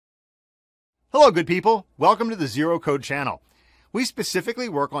Hello, good people. Welcome to the Zero Code channel. We specifically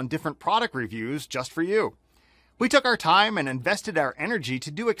work on different product reviews just for you. We took our time and invested our energy to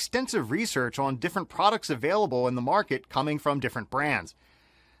do extensive research on different products available in the market coming from different brands.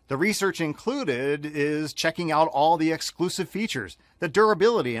 The research included is checking out all the exclusive features, the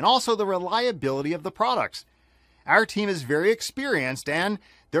durability, and also the reliability of the products. Our team is very experienced and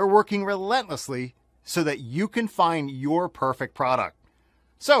they're working relentlessly so that you can find your perfect product.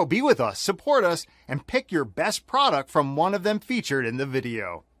 So be with us, support us, and pick your best product from one of them featured in the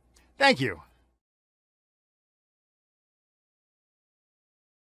video. Thank you.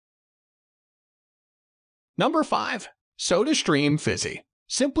 Number 5. SodaStream Fizzy.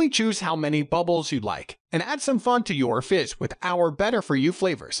 Simply choose how many bubbles you'd like and add some fun to your fizz with our better-for-you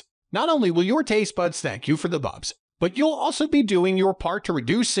flavors. Not only will your taste buds thank you for the bubs, but you'll also be doing your part to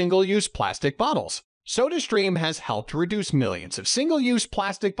reduce single-use plastic bottles. SodaStream has helped reduce millions of single-use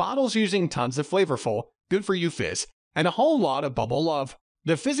plastic bottles using tons of flavorful, good-for-you fizz, and a whole lot of bubble love.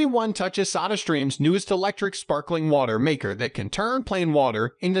 The Fizzy One Touch is SodaStream's newest electric sparkling water maker that can turn plain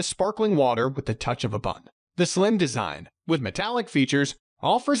water into sparkling water with the touch of a button. The slim design, with metallic features,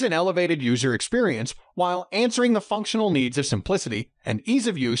 offers an elevated user experience while answering the functional needs of simplicity and ease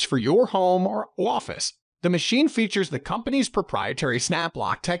of use for your home or office. The machine features the company's proprietary Snap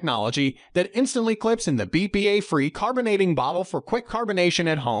Lock technology that instantly clips in the BPA-free carbonating bottle for quick carbonation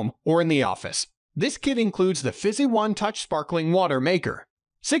at home or in the office. This kit includes the Fizzy One Touch Sparkling Water Maker,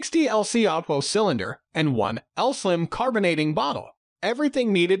 60 LC Outflow cylinder, and 1 L-Slim carbonating bottle.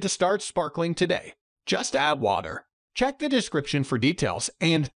 Everything needed to start sparkling today. Just add water. Check the description for details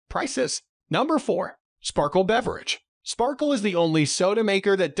and prices. Number 4. Sparkle Beverage. Sparkle is the only soda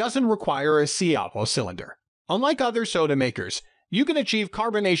maker that doesn't require a C-Outflow cylinder. Unlike other soda makers, you can achieve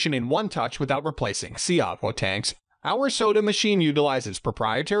carbonation in one touch without replacing C-Outflow tanks. Our soda machine utilizes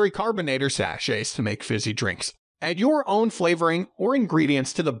proprietary carbonator sachets to make fizzy drinks. Add your own flavoring or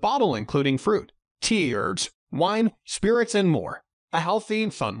ingredients to the bottle, including fruit, tea, herbs, wine, spirits, and more. A healthy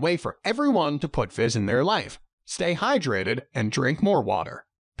and fun way for everyone to put fizz in their life. Stay hydrated and drink more water.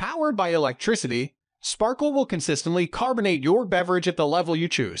 Powered by electricity, Sparkle will consistently carbonate your beverage at the level you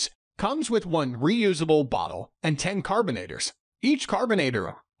choose. Comes with 1 reusable bottle and 10 carbonators. Each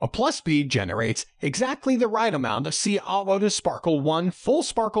carbonator, a plus speed, generates exactly the right amount of C-Outflow to sparkle 1 full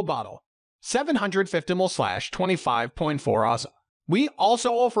sparkle bottle, 750 ml/25.4 oz. We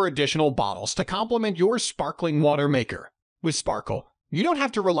also offer additional bottles to complement your sparkling water maker. With Sparkle, you don't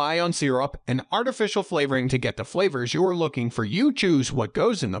have to rely on syrup and artificial flavoring to get the flavors you're looking for. You choose what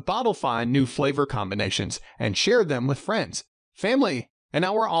goes in the bottle, find new flavor combinations, and share them with friends, family, and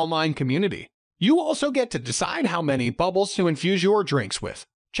our online community. You also get to decide how many bubbles to infuse your drinks with.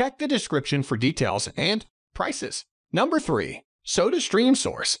 Check the description for details and prices. Number 3. SodaStream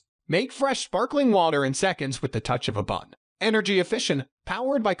Source. Make fresh sparkling water in seconds with the touch of a button. Energy efficient,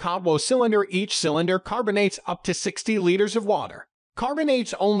 powered by Outflow cylinder. Each cylinder carbonates up to 60 liters of water.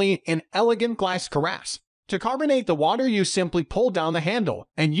 Carbonates only in elegant glass carafes. To carbonate the water, you simply pull down the handle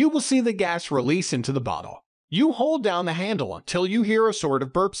and you will see the gas release into the bottle. You hold down the handle until you hear a sort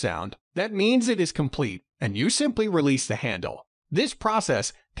of burp sound. That means it is complete, and you simply release the handle. This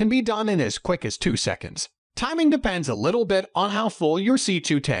process can be done in as quick as 2 seconds. Timing depends a little bit on how full your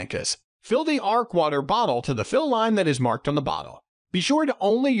C2 tank is. Fill the ARC water bottle to the fill line that is marked on the bottle. Be sure to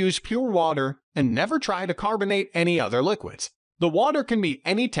only use pure water and never try to carbonate any other liquids. The water can be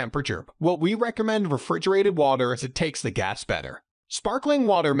any temperature, but we recommend refrigerated water as it takes the gas better. Sparkling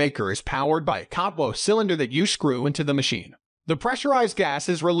water maker is powered by a Outflow cylinder that you screw into the machine. The pressurized gas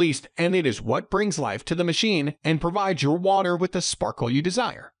is released, and it is what brings life to the machine and provides your water with the sparkle you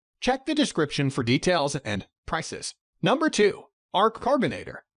desire. Check the description for details and prices. Number 2. ARC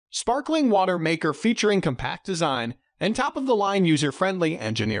Carbonator. Sparkling water maker featuring compact design and top-of-the-line user-friendly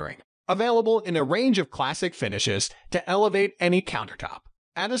engineering. Available in a range of classic finishes to elevate any countertop.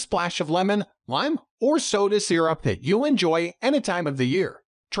 Add a splash of lemon, lime, or soda syrup that you enjoy any time of the year.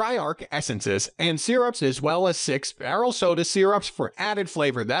 Try ARC essences and syrups as well as 6-barrel soda syrups for added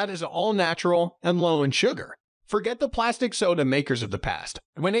flavor that is all natural and low in sugar. Forget the plastic soda makers of the past.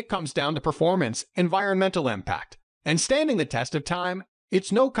 When it comes down to performance, environmental impact, and standing the test of time,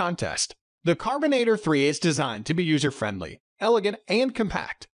 it's no contest. The Carbonator 3 is designed to be user-friendly, elegant, and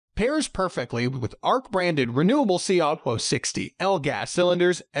compact. Pairs perfectly with ARC-branded renewable C-Outflow 60L gas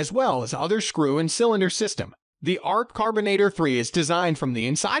cylinders as well as other screw and cylinder system. The ARC Carbonator 3 is designed from the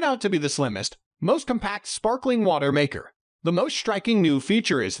inside out to be the slimmest, most compact sparkling water maker. The most striking new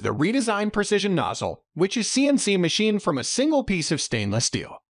feature is the redesigned precision nozzle, which is CNC machined from a single piece of stainless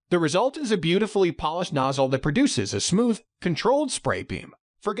steel. The result is a beautifully polished nozzle that produces a smooth, controlled spray beam.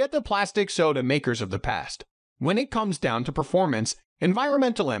 Forget the plastic soda makers of the past. When it comes down to performance,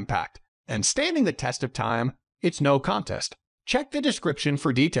 environmental impact, and standing the test of time, it's no contest. Check the description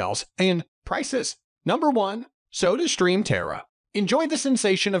for details and prices. Number 1. SodaStream Terra. Enjoy the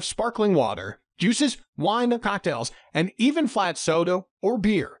sensation of sparkling water, juices, wine, cocktails, and even flat soda or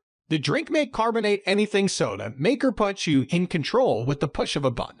beer. The DrinkMate Carbonate Anything Soda maker puts you in control with the push of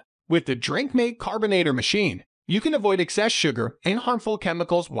a button. With the DrinkMate Carbonator machine, you can avoid excess sugar and harmful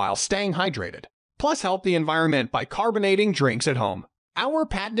chemicals while staying hydrated. Plus, help the environment by carbonating drinks at home. Our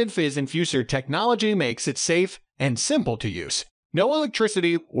patented Fizz Infuser technology makes it safe and simple to use. No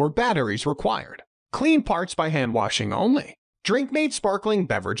electricity or batteries required. Clean parts by hand washing only. DrinkMate Sparkling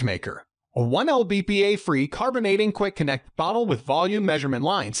Beverage Maker. A 1 LBPA-free carbonating quick connect bottle with volume measurement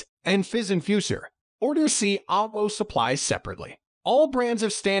lines and Fizz Infuser. Order C Avo supplies separately. All brands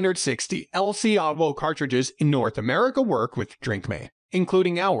of standard 60 LC Avo cartridges in North America work with DrinkMate,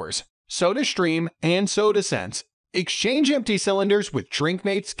 including ours, SodaStream and SodaSense. Exchange empty cylinders with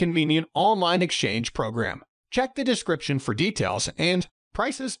DrinkMate's convenient online exchange program. Check the description for details and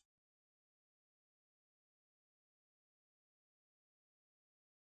prices.